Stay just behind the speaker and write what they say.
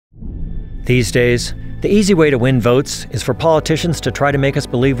These days, the easy way to win votes is for politicians to try to make us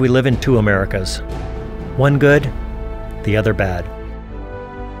believe we live in two Americas. One good, the other bad.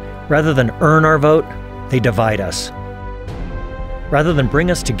 Rather than earn our vote, they divide us. Rather than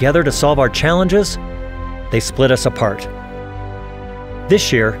bring us together to solve our challenges, they split us apart.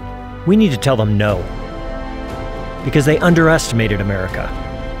 This year, we need to tell them no. Because they underestimated America.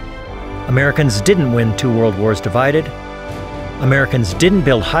 Americans didn't win 2 world wars divided. Americans didn't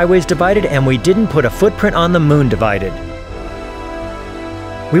build highways divided, and we didn't put a footprint on the moon divided.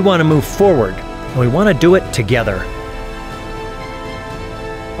 We want to move forward, and we want to do it together.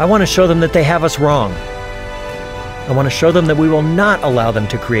 I want to show them that they have us wrong. I want to show them that we will not allow them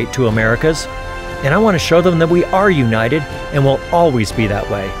to create 2 Americas, and I want to show them that we are united and will always be that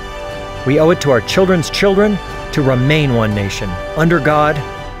way. We owe it to our children's children to remain one nation, under God,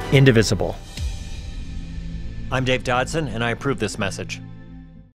 indivisible. I'm Dave Dodson, and I approve this message.